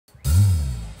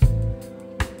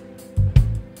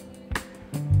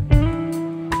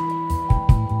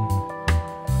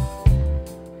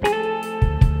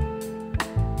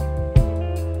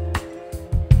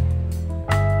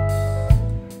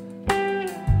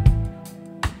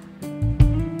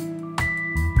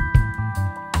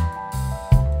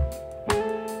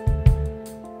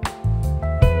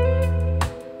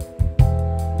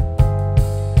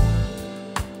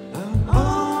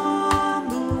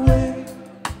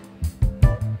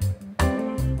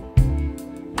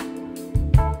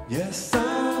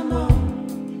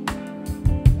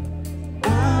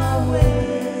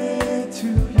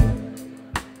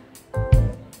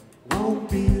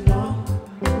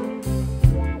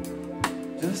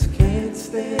just can't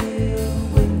stay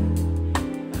away.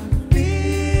 I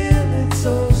feel it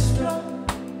so strong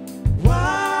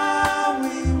while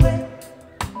we wait.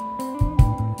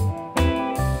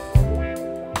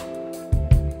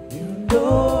 You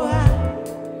know I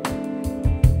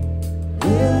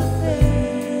will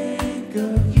think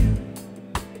of you.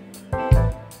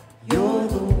 You're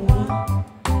the one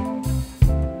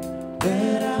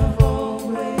that I've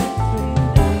always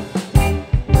dreamed of.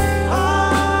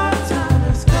 Our time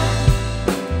has come,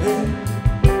 and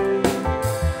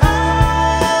I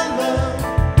love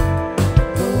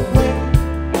the way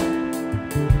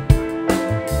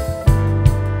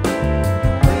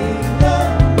we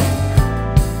love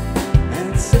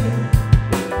and say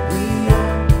we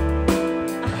are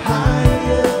a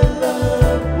higher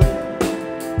love way.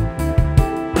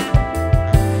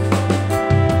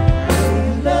 They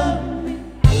love me,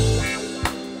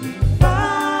 we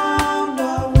found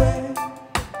our way.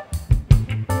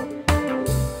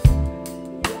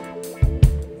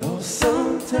 Though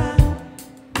sometimes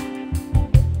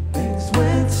things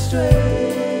went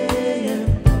astray, and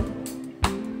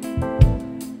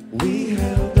we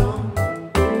held on.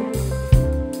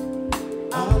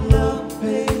 Our love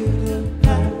paved a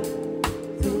path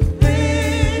through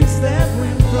things that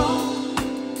went wrong.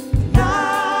 And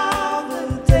now the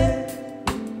day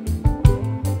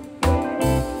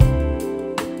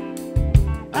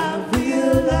I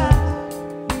realize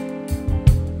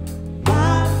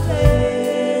my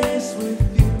place with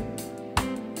you,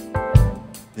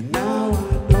 and now I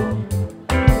know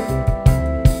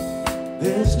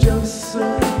there's just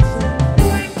something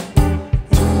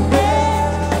to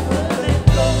never let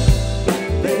go,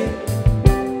 babe.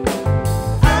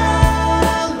 I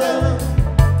love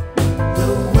the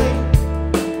way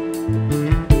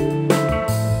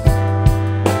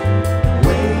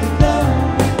you love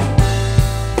me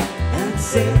and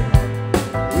say